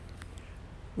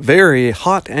Very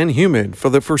hot and humid for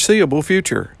the foreseeable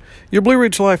future. Your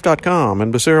BlueRidgeLife.com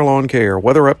and Becerra Lawncare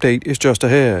weather update is just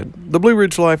ahead. The Blue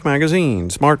Ridge Life magazine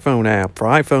smartphone app for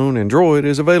iPhone and Android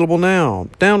is available now.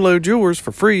 Download yours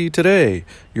for free today.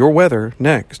 Your weather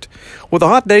next. With the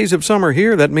hot days of summer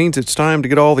here, that means it's time to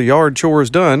get all the yard chores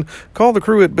done. Call the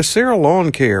crew at Becerra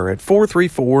Lawncare at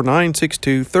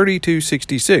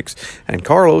 434-962-3266 and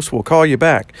Carlos will call you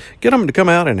back. Get them to come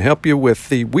out and help you with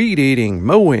the weed eating,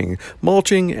 mowing,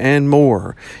 mulching, and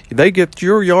more. They get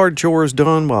your yard chores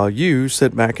done while you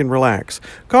sit back and relax.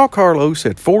 Call Carlos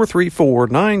at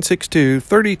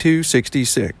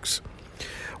 434-962-3266.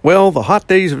 Well, the hot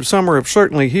days of summer are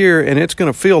certainly here, and it's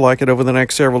going to feel like it over the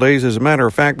next several days. As a matter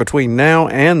of fact, between now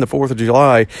and the 4th of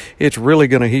July, it's really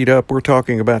going to heat up. We're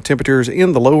talking about temperatures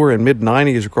in the lower and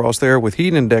mid-90s across there with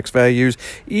heat index values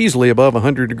easily above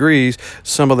 100 degrees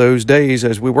some of those days.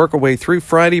 As we work our way through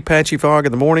Friday, patchy fog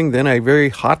in the morning, then a very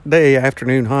hot day,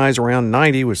 afternoon highs around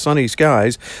 90 with sunny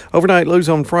skies. Overnight lows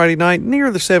on Friday night near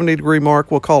the 70-degree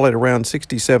mark. We'll call it around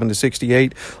 67 to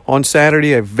 68. On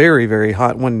Saturday, a very, very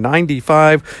hot one,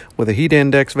 95. With a heat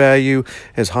index value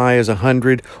as high as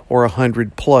 100 or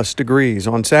 100 plus degrees.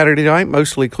 On Saturday night,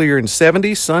 mostly clear and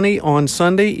 70, sunny on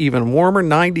Sunday, even warmer,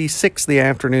 96 the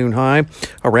afternoon high,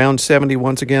 around 70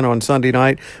 once again on Sunday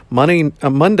night.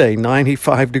 Monday,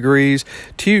 95 degrees.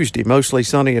 Tuesday, mostly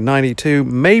sunny at 92.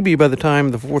 Maybe by the time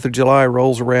the 4th of July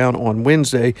rolls around on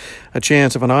Wednesday, a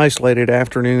chance of an isolated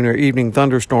afternoon or evening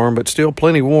thunderstorm, but still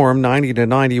plenty warm, 90 to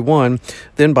 91.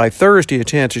 Then by Thursday, a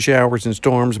chance of showers and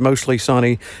storms, mostly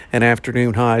sunny, and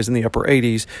afternoon highs in the upper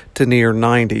 80s to near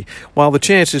 90. While the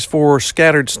chances for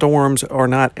scattered storms are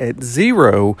not at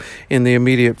zero in the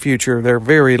immediate future, they're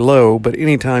very low, but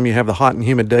anytime you have the hot and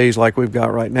humid days like we've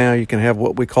got right now, you can have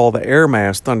what we call the air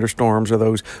mass thunderstorms, or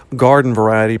those garden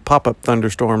variety pop-up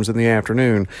thunderstorms in the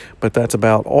afternoon. But that's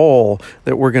about all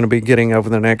that we're going to be getting over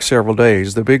the next several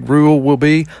days. The big rule will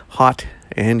be hot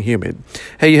and humid.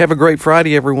 Hey, you have a great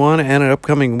Friday, everyone, and an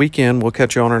upcoming weekend. We'll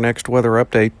catch you on our next weather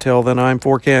update. Till then, I'm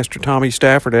forecaster Tommy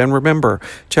Stafford, and remember,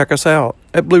 check us out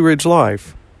at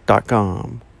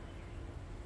BlueRidgeLife.com.